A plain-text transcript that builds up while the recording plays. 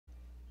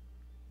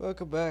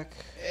Welcome back.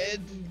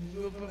 It's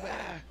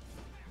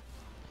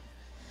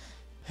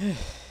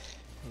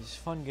a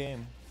fun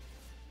game.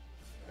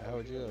 How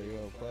would you know you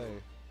want to play?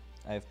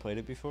 I've played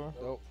it before.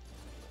 Nope.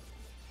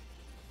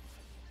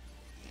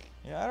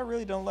 Yeah, I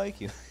really don't like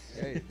you.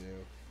 Yeah, you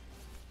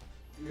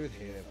do. You would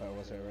hate it if I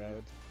wasn't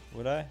around.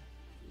 Would I?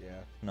 Yeah.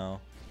 No.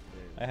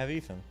 Yeah. I have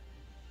Ethan.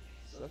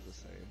 It's not the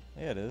same.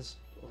 Yeah, it is.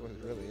 Well, it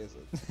really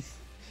isn't.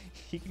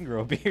 He can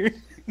grow a beard.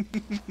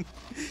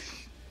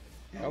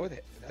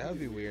 That would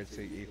be weird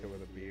seeing Ethan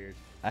with a beard.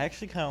 I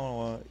actually kind of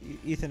want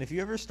Ethan, if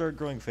you ever start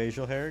growing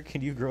facial hair,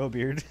 can you grow a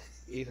beard?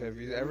 Ethan, if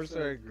you ever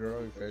start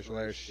growing facial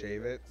hair,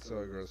 shave it so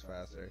it grows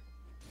faster.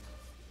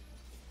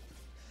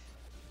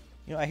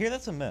 You know, I hear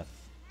that's a myth.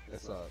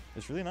 It's not.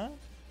 It's really not?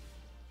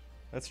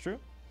 That's true?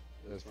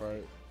 As far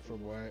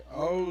from what?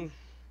 Oh!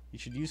 You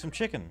should use some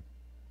chicken.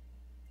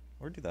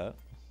 Or do that.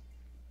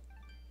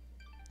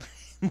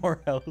 More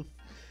health.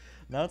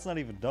 Now it's not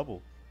even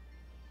double.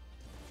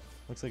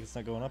 Looks like it's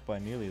not going up by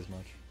nearly as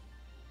much.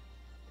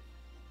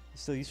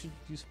 Still, you should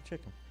use some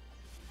chicken.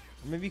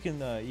 Or maybe you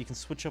can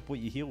switch up what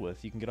you heal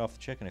with. You can get off the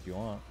chicken if you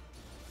want.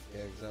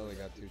 Yeah, because I only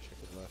got 2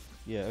 chicken left.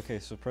 Yeah. Okay.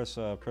 So press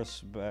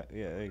back.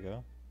 Yeah. There you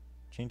go.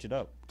 Change it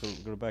up.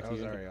 Go back I to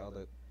was the. already on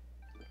it.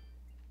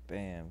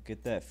 Bam.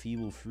 Get that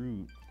feeble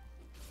fruit.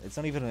 It's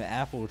not even an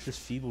apple. It's just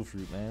feeble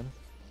fruit, man.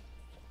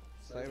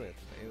 It's not even a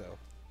tomato.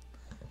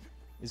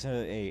 It's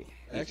a.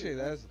 Actually,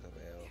 that is a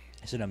tomato.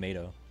 It's a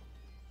tomato.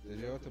 Did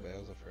you know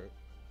tomatoes are fruit?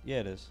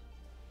 Yeah, it is.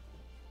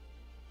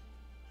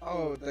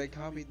 Oh, they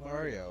copied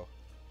Mario.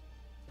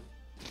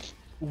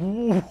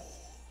 Ooh.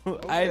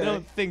 I Okay.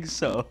 don't think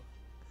so.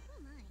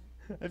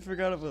 I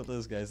forgot about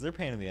those guys. They're a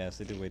pain in the ass.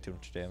 They do way too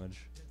much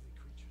damage.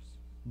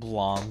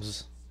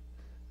 Bloms.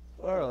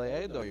 Literally,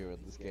 I didn't know you were in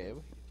this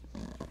game.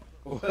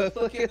 Look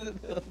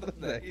at the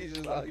neck. He's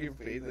just on your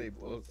face and he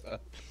blows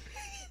up.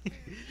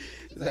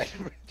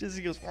 Just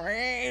he goes.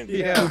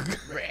 Yeah.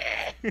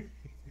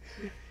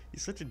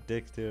 He's such a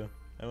dick too.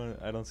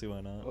 I don't see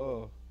why not.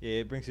 Oh.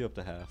 Yeah, it brings you up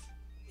to half.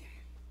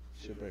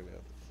 Should bring me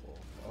up to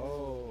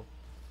full.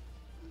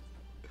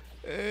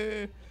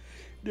 Oh.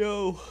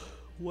 No.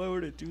 Why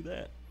would it do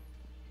that?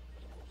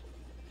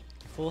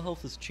 Full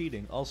health is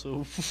cheating.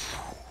 Also.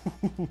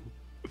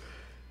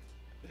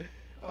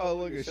 Oh,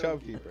 look, a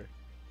shopkeeper.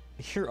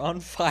 You're on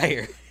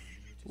fire.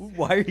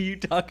 Why are you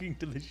talking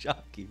to the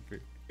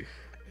shopkeeper?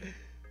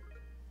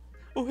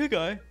 Oh, hey,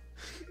 guy.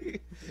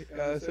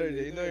 Sorry,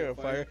 did you know you're on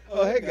fire?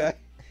 Oh, hey, guy.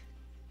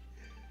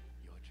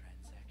 Your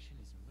transaction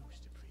is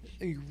most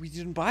appreciated. We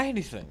didn't buy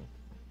anything.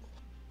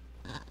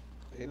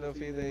 Ain't no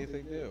feed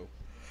anything new.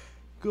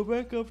 Go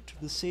back up to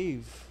the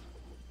save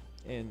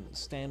and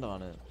stand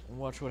on it and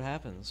watch what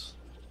happens.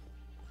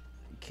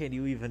 Can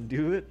you even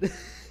do it?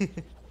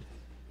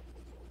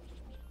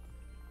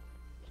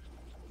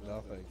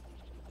 Nothing.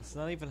 It's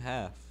not even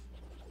half.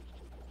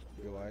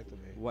 You lied to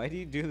me. Why do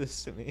you do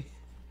this to me?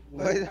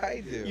 What did I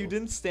do? You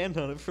didn't stand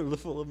on it for the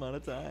full amount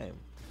of time.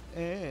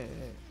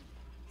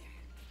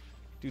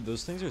 Dude,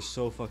 those things are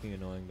so fucking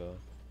annoying though.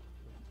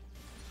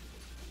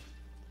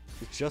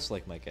 It's just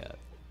like my cat.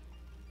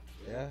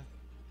 Yeah.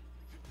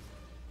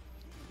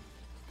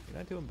 You're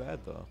not doing bad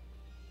though.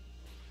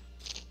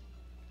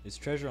 There's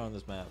treasure on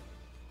this map.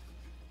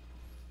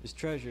 There's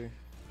treasure.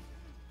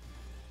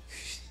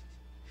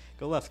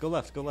 Go left, go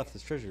left, go left.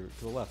 There's treasure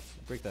to the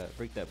left. Break that,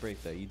 break that,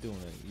 break that. You doing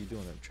it, you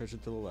doing it. Treasure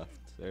to the left.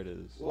 There it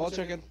is. Wall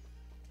chicken.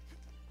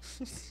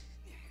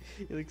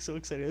 You're like so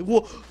excited.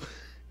 Whoa!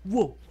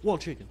 Whoa! Wall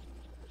chicken!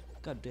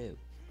 God damn.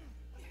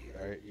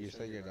 Alright, you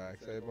said you're not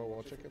excited about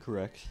wall chicken?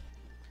 Correct.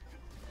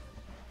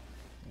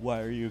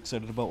 Why are you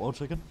excited about wall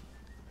chicken?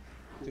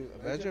 Dude,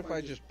 imagine if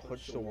I just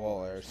punched the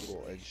wall at our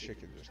school and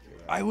chicken just came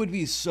out. I would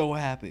be so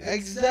happy.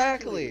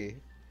 Exactly!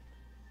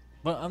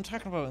 But I'm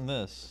talking about in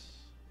this.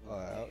 Oh,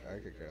 I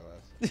could care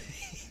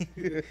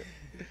less.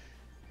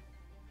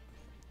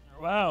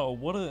 Wow,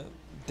 what a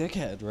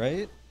dickhead,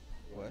 right?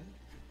 What?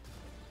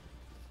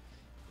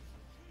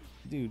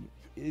 Dude,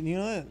 you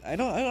know what? I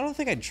don't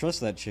think I'd trust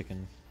that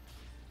chicken.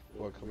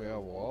 What, coming out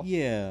of wall?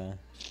 Yeah.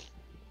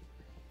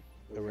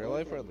 In real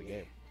life or in the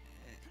game?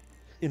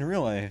 In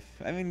real life.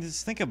 I mean,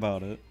 just think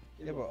about it.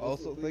 Yeah, but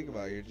also think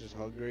about it. You're just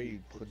hungry, you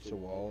punch a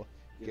wall,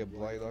 get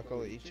blind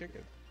knuckle, and eat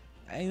chicken.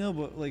 I know,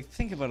 but like,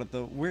 think about it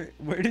though. Where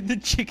did the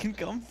chicken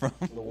come from?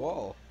 The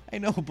wall. I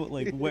know, but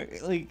like, where?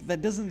 Like,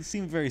 that doesn't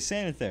seem very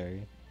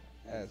sanitary.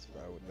 That's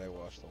why when they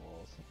wash the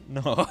walls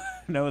No,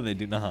 no, they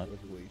do not.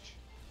 with bleach.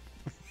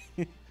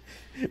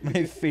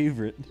 My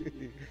favorite.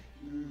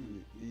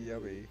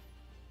 Yummy.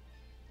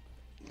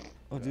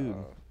 Oh, dude,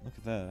 look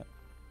at that.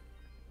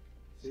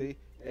 See?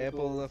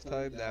 Ample enough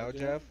time now,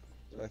 Jeff?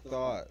 I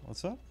thought.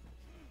 What's up?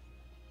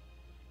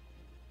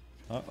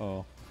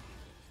 Uh-oh.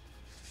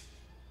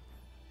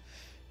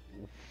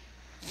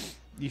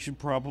 You should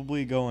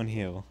probably go and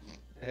heal.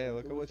 Hey,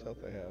 look how much health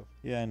I have.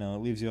 Yeah, I know.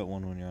 It leaves you at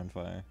 1 when you're on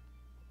fire.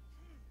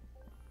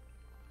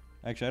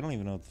 Actually, I don't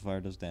even know if the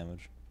fire does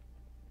damage.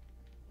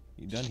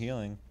 You done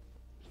healing.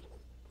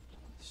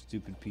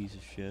 Stupid piece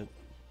of shit.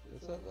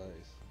 That's not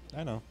nice.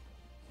 I know.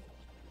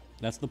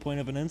 That's the point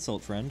of an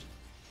insult, friend.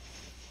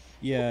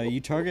 Yeah, you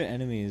target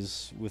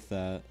enemies with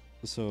that,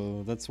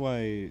 so that's why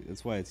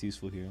it's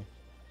useful here.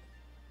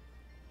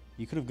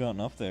 You could have gotten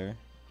up there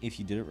if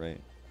you did it right.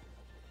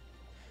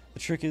 The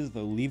trick is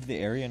though, leave the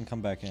area and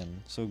come back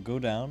in. So go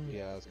down.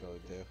 Yeah, I was going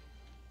to.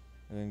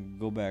 And then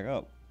go back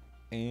up,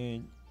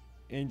 and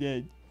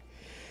then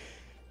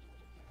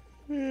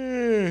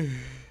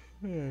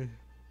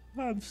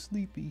I'm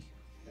sleepy.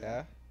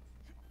 Yeah.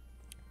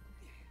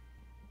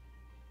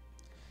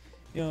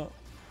 You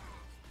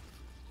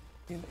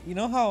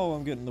know how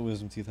I'm getting the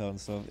wisdom teeth out and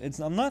stuff.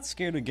 I'm not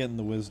scared of getting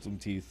the wisdom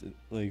teeth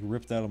like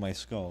ripped out of my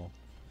skull.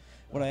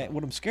 What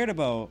I'm scared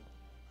about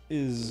This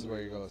is is what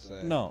you're gonna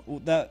say. no,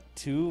 that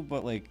too,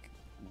 but like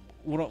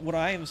what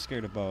I am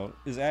scared about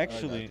is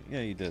actually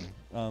yeah, you did.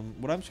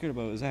 What I'm scared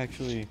about is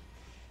actually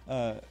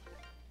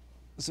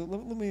so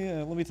let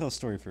me tell a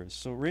story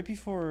first. So right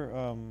before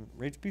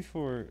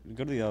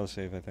go to the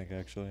autosave, I think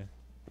actually.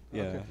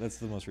 Yeah, Okay. that's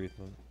the most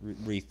recent.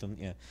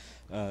 Yeah.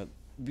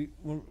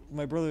 When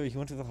my brother, he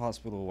went to the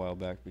hospital a while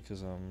back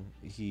because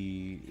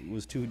he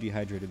was too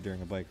dehydrated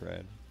during a bike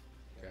ride.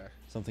 Okay.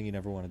 Something you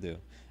never want to do.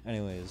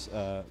 Anyways,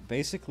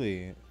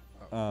 basically,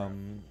 Oh, crap.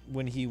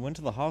 when he went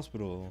to the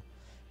hospital,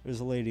 there was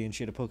a lady and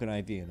she had to poke an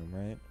IV in him,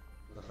 right?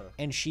 Uh-huh.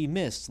 And she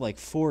missed like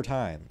 4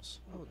 times.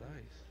 Oh,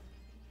 nice.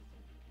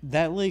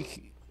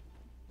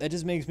 That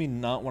just makes me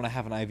not want to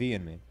have an IV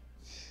in me.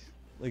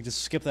 Like,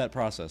 just skip that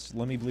process.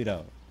 Let me bleed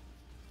out.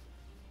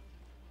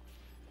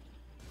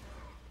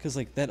 Because,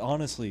 like, that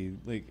honestly,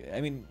 like, I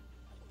mean,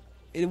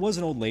 it was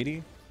an old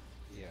lady,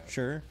 Yeah.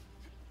 sure.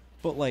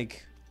 But,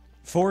 like,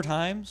 4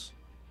 times?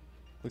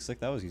 Looks like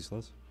that was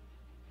useless.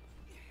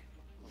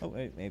 Oh,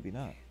 wait, maybe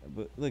not.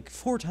 But, like,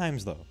 4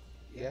 times, though.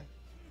 Yeah.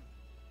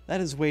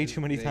 That is way Did-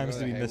 too many did you times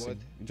go to to be missing.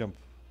 Haywood? Jump.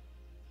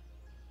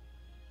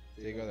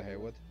 Did he go to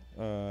Haywood?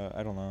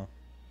 I don't know.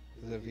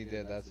 Because if he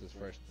did, that's his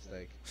first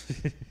mistake.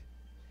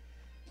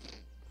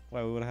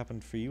 Why, what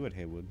happened for you at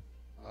Haywood?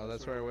 Oh,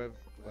 that's where I went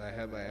when I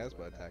had my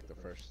asthma attack the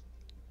first.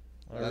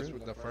 Oh, That's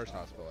really? the first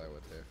hospital I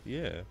went to.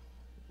 Yeah.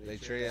 They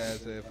treat it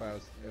as if it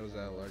was an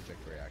allergic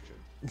reaction.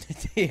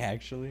 Did they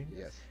actually?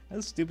 Yes. How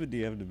stupid do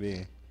you have to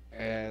be?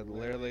 And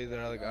literally,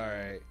 they're like, all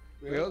right,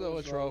 we don't know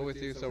what's wrong with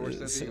you, so we're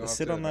sending you off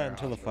Sit to on that another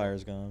until the hospital."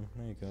 fire's gone.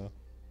 There you go.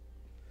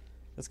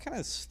 That's kind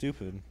of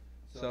stupid.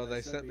 So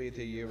they sent me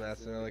to UMass,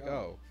 and they're like,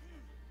 oh,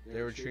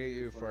 they would treat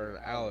you for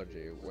an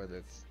allergy when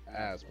it's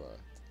asthma.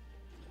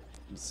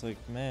 It's like,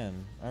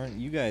 man, aren't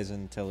you guys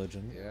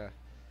intelligent? Yeah.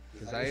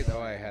 Because I didn't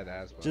know I had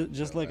asthma.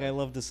 Just so like I bad.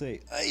 love to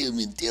say, I am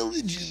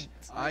intelligent.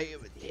 I am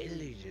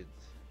intelligent.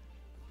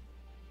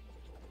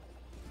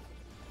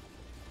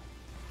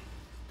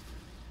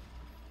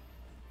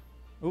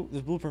 Oh,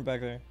 there's blueprint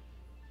back there.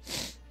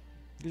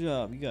 Good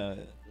job, you got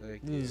it.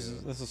 Thank This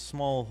you. is a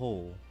small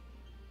hole.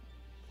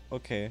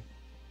 Okay.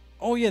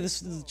 Oh yeah,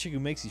 this is the chick who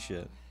makes you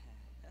shit.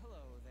 Hello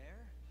there.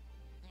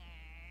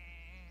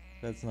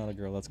 That's not a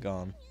girl, that's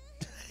gone.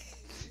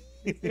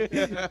 Everyone,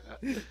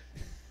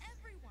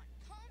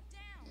 calm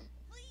down,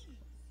 please.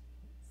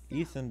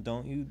 Ethan,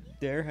 don't you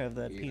dare have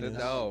that Ethan, penis. no.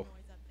 Noise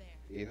up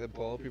there. Ethan,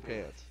 pull up your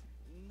pants.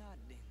 Not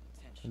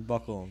intentional. And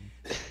buckle 'em.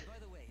 By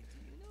the way,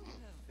 do you know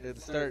of And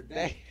start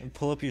day. And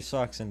pull up your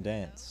socks and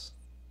dance.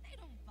 They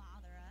don't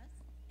bother us.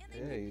 And they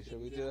Hey, wouldn't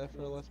should we do do that that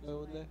for a Let's Play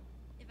one day?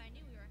 If I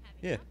knew we were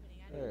having Yeah.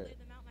 company, I'd Alright. leave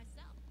them out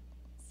myself.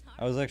 Sorry.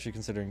 I was actually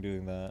considering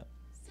doing that.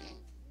 So,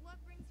 what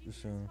brings you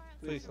Just, this far outside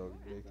Please of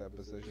don't Florida? make that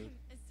decision.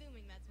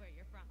 Assuming that's where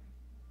you're from.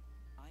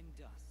 I'm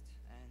Dust,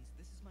 and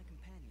this is my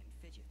companion,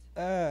 Fidget.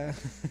 Ah.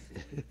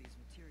 These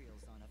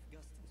materials on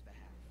Augustin's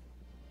behalf.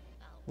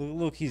 Oh,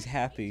 Look, he's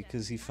happy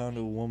because he found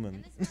a woman.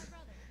 and this is my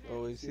brother.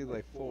 Well, we've seen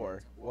like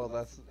 4. Well,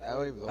 that's. I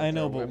don't even know. I if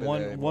know, they're but women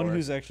one anymore.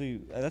 who's actually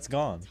that's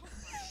gone.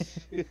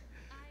 Do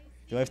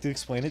I have to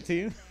explain it to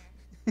you?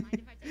 Mind if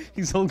I take a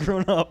He's look? all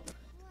grown up.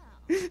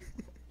 Well, this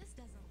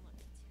doesn't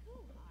look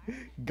too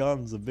hard.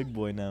 Gon's a big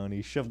boy now, and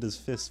he shoved his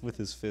fist with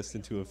his fist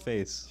into a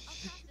face.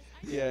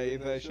 Yeah,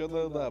 Ethan, I showed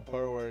them that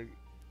part where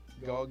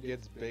Gong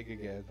gets big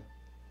again.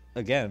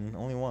 Again,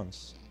 only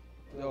once.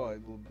 No,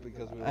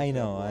 because we. I looked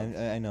know, up once.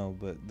 I know,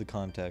 but the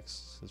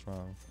context is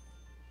wrong.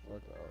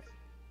 Fuck off.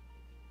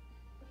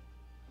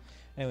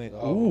 Anyway,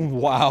 No. ooh,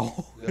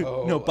 wow.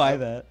 No, No, buy I-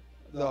 that.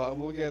 No,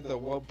 I'm looking at the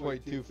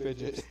 1.2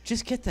 fidget.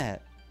 Just get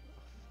that.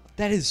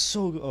 That is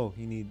so. Oh,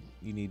 you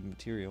need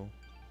material.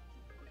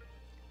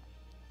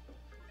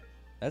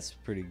 That's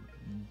pretty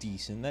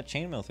decent. That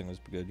chainmail thing was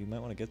good. You might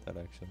want to get that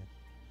actually.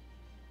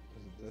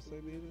 Is it this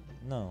I needed?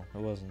 No, it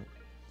wasn't.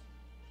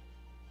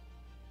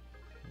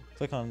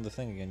 Click on the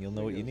thing again. You'll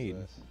know what you need.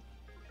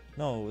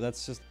 No,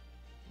 that's just.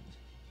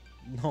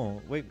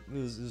 No, wait. It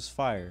was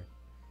fire.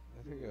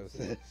 I think it was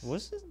this.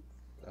 Was it?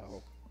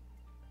 No.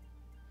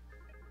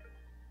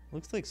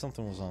 Looks like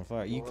something was on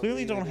fire. You Well,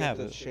 clearly we don't get have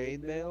the it.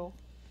 chainmail.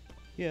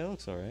 Yeah, it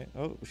looks alright.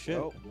 Oh shit.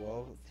 Oh,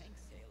 well.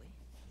 Thanks, Haley.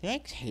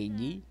 Thanks,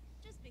 Haggy.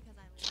 Just because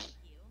I like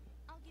you,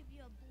 I'll give you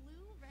a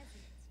blue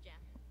resonance gem.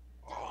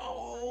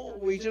 Oh,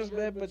 we just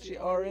met, but she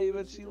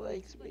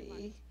likes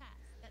me.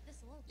 That this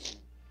will open.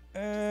 Uh,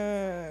 Is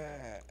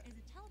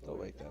a Don't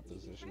teleport make that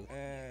built into decision.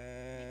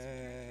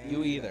 right-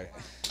 You either.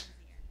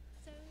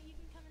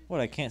 What,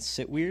 I can't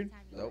sit weird?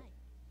 Nope.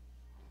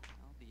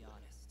 I'll be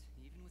honest.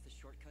 Even with the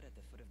shortcut at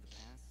the foot of the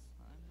pass,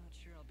 I'm not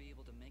sure I'll be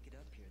able to make it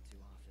up here too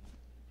often.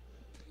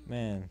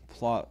 Man,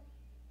 plot.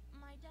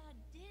 My dad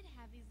did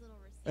have these little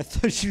receipts. I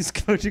thought she was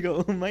going to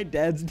go, oh, my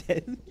dad's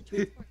dead.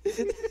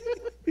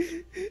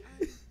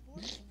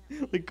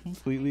 Like,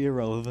 completely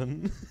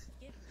irrelevant.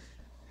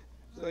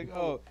 It's like,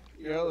 oh,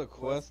 you're on a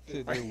quest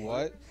to do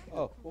what?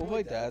 Oh, well,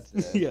 my dad's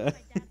dead. Yeah.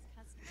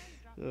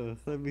 Oh,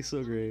 that'd be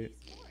so great.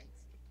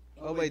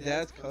 Oh, my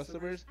dad's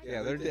customers?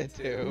 Yeah, they're dead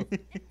too.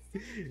 Do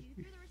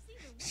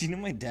you know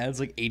my dad's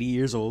like 80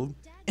 years old?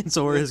 And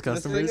so are his This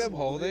customers? thing I'm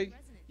holding?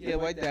 Yeah,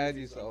 my dad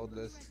used to own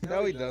this.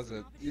 No, he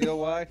doesn't. You know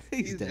why?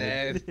 He's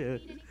dead. Yeah.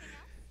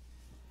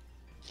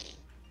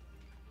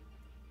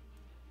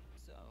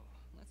 So,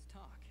 let's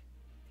talk.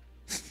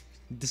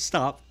 Just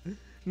stop.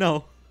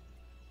 No.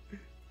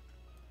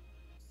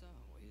 So,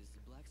 is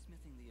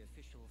blacksmithing the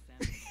official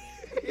family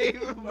trade?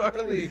 Even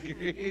Marley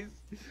agrees.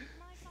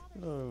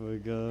 Oh my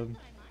god.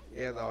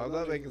 Yeah, no, I'm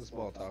not making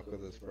small talk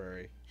with this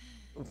furry.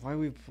 Why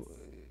we?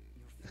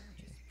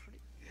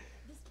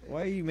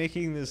 Why are you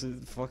making this a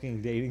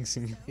fucking dating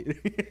simulator?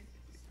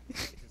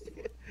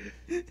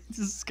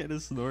 Just kind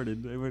of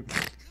snorted. I went.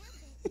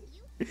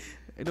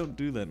 I don't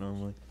do that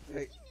normally.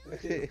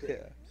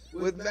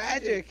 With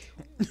magic.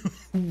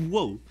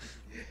 Whoa.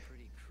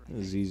 Pretty That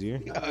was easier.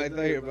 I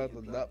thought you were about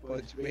to nut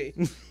punch me.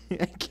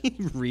 I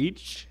can't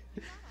reach.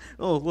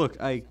 Oh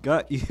look, I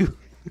got you.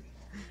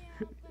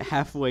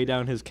 Halfway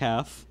down his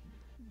calf.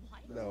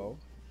 No,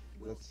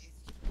 that's.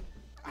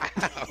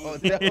 Ow,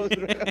 that was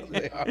right on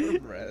the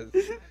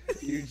armrest.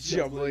 You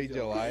jumbly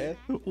Goliath.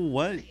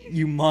 What?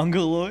 You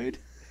mongoloid?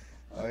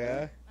 Oh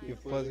yeah, you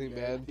fuzzy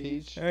man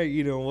peach. Alright,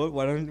 you know what?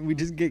 Why don't we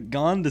just get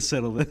Gone to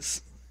settle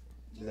this?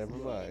 Never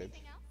mind.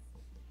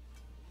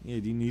 Yeah,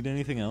 do you need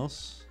anything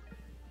else?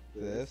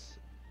 This,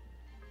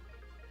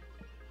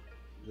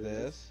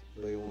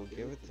 but you won't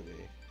give it to me.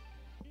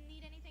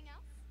 Need anything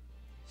else?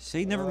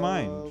 Say never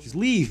mind. Just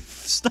leave.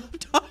 Stop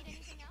talking.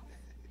 Anything else?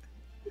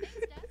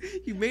 Thanks,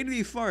 Dad. You made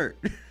me fart.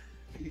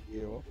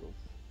 You're welcome.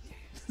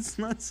 It's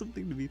not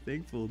something to be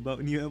thankful about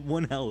when you have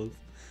 1 health.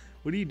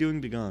 What are you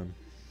doing to Gone?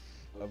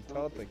 I'm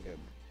taunting him.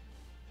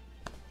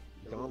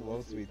 Don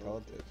loves to be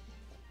taunted.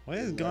 Why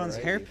is Isn't that Gone's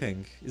right? hair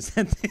pink? Is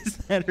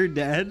that her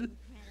dad?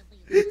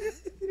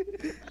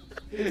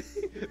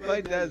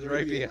 My dad's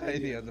right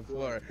behind me on the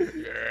floor.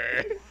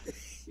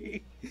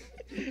 He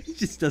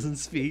just doesn't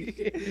speak.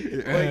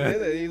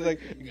 He's like,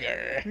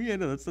 Yeah,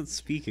 no, that's not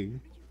speaking.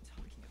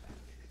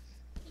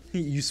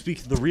 You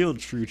speak the real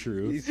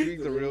true. he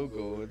speaks the real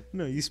gold.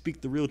 No, you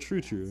speak the real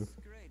true. Great,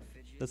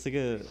 Fidget. That's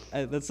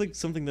like that's like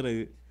something that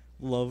I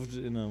loved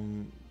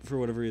in for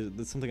whatever reason.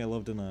 That's something I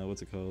loved in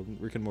what's it called?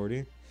 Rick and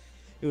Morty.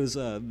 It was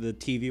the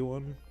TV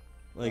one,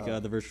 like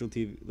the virtual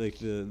TV, like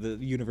the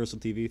universal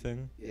TV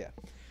thing. Yeah.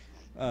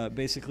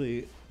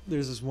 Basically,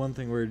 there's this one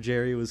thing where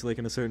Jerry was like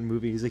in a certain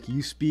movie. He's like,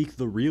 "You speak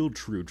the real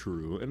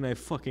true," and I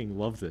fucking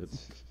loved it.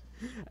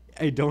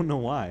 I don't know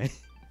why.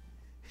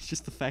 It's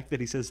just the fact that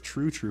he says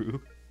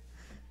true.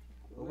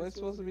 What am I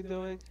supposed to be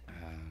doing?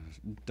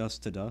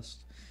 Dust to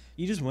dust.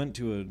 You just went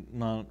to a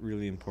not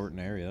really important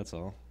area. That's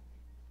all.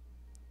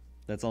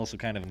 That's also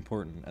kind of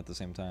important at the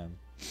same time.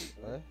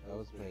 What? I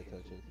was paying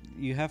attention.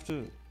 You have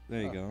to.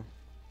 There you Oh. go.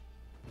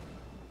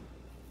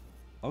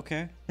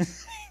 Okay.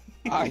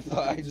 I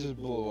thought I just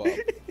blew up.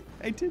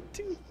 I did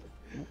too.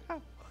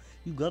 Wow.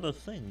 You got a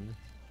thing.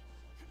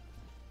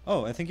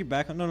 Oh, I think you're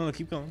back on. No,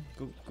 keep going.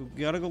 Go.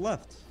 You gotta go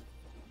left.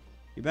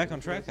 You're back on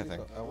track, I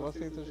think. I want to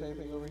see if there's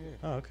anything over here.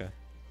 Oh, okay.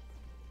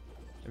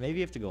 Maybe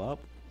you have to go up.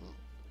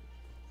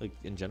 Like,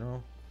 in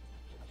general.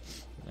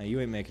 No,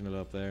 you ain't making it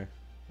up there.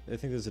 I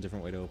think there's a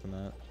different way to open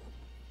that.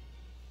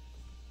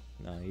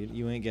 No,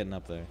 you ain't getting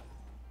up there.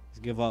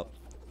 Just give up.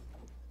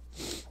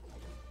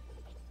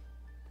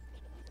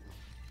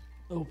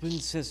 Open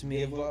sesame.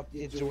 Give up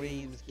your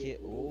dreams, kid.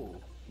 Ooh.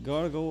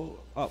 Gotta go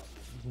up.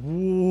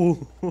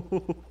 Woo.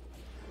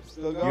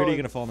 Still You're going. already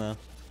gonna fall now.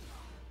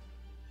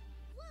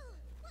 Whoa,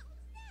 what was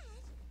that?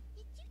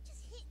 Did you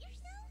just hit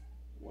yourself?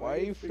 Why are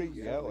you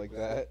freaking out like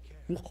that?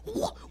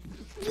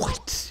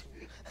 What?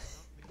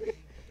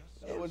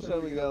 How much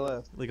time we got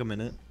left? Like a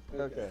minute.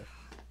 Okay.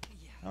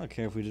 I don't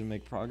care if we didn't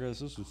make progress.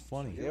 This was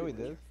funny. Yeah, we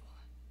did.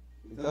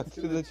 We got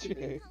to the chick.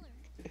 Color.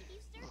 You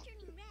start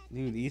turning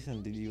red. Dude,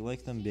 Ethan, did you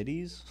like them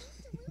biddies?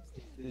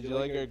 Did you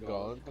like our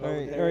gone?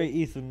 Alright,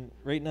 Ethan.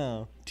 Right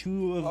now,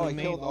 two of Oh, the I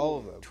main, killed all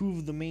of them. two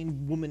of the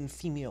main woman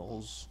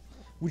females.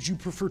 Would you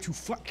prefer to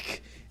fuck,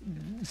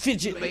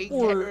 fidget, The main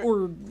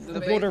or The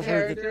main whatever,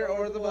 character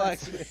or the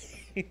blacksmith?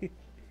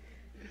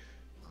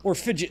 or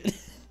fidget?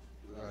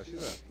 No,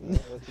 she's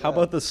not. How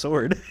about the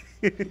sword?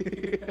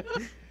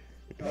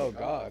 Oh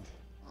God.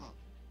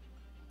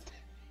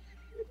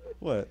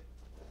 What?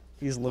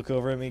 You just look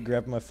over at me,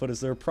 grab my foot. Is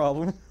there a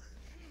problem?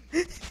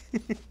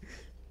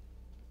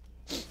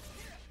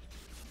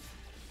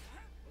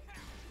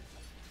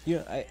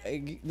 Yeah,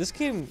 this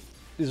game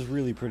is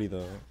really pretty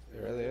though.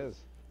 It really is.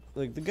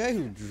 Like the guy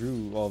who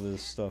drew all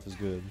this stuff is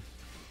good.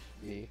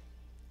 Me.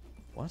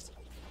 What?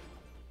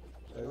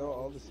 I know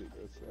all the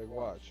secrets. Like,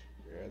 watch.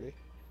 You ready?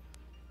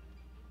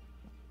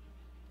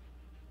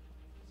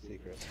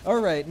 Secret.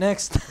 All right,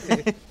 next.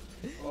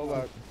 Hold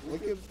on.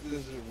 Look at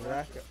this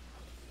rack.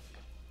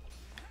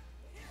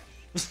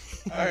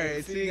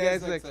 Alright, see you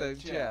guys next time.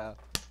 Ciao.